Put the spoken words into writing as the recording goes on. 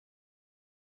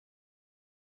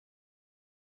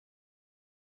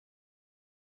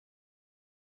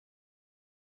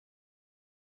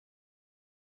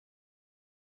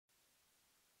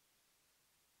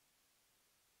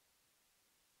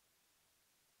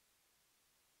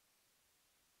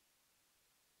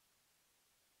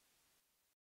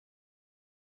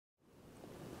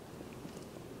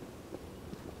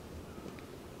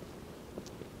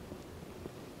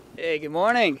Hey, good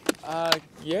morning.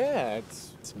 Yeah,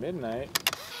 it's midnight.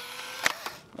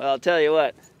 Well, I'll tell you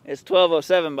what, it's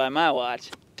 12:07 by my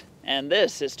watch, and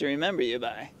this is to remember you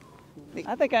by.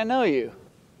 I think I know you.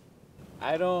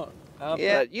 I don't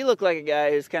Yeah, you look like a guy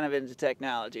who's kind of into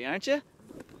technology, aren't you?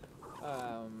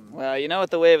 Well, you know what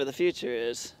the wave of the future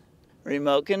is?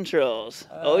 Remote controls.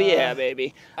 Oh yeah,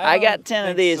 baby. I got 10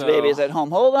 of these babies at home.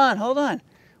 Hold on.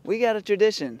 We got a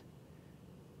tradition.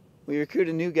 We recruit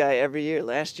a new guy every year.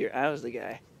 Last year, I was the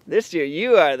guy. This year,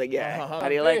 you are the guy. How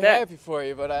do you like that? I'm happy for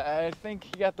you, but I think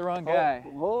you got the wrong guy.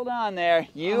 Hold on there.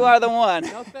 You are the one.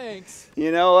 No thanks.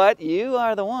 You know what? You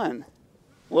are the one.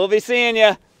 We'll be seeing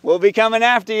you. We'll be coming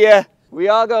after you. We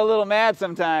all go a little mad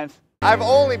sometimes. I've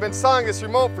only been selling this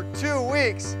remote for 2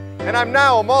 weeks, and I'm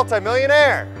now a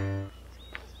multi-millionaire.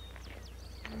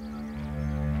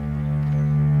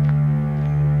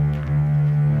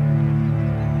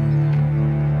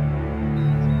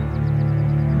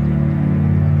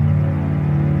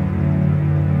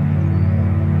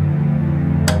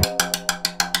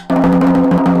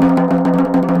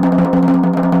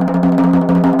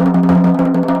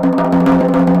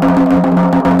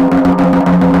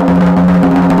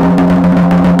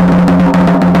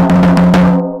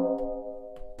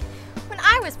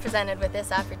 Presented with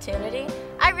this opportunity,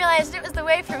 I realized it was the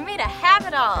way for me to have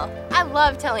it all. I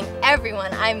love telling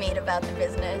everyone I meet about the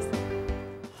business.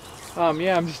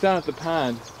 Yeah, I'm just down at the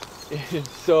pond. It's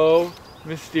so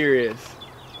mysterious.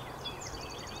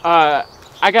 I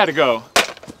gotta go.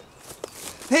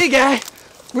 Hey guy,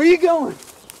 where you going?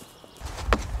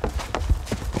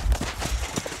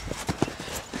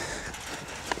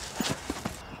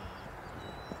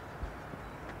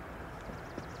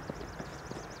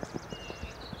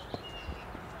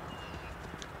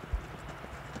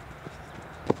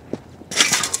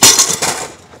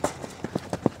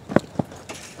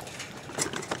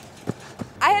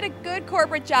 I had a good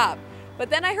corporate job,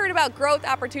 but then I heard about growth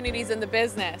opportunities in the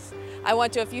business. I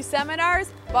went to a few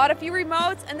seminars, bought a few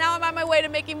remotes, and now I'm on my way to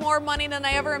making more money than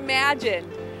I ever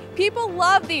imagined. People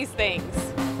love these things.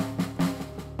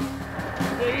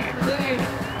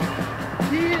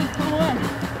 He is the one.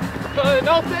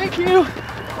 No, thank you.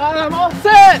 I'm all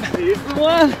set. He's the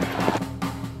one.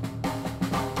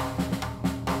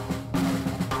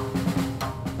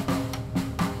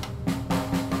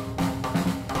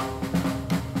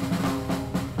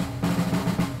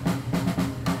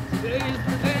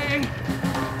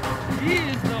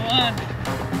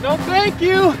 No, thank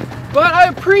you, but I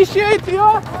appreciate the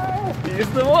offer. He's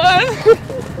the one.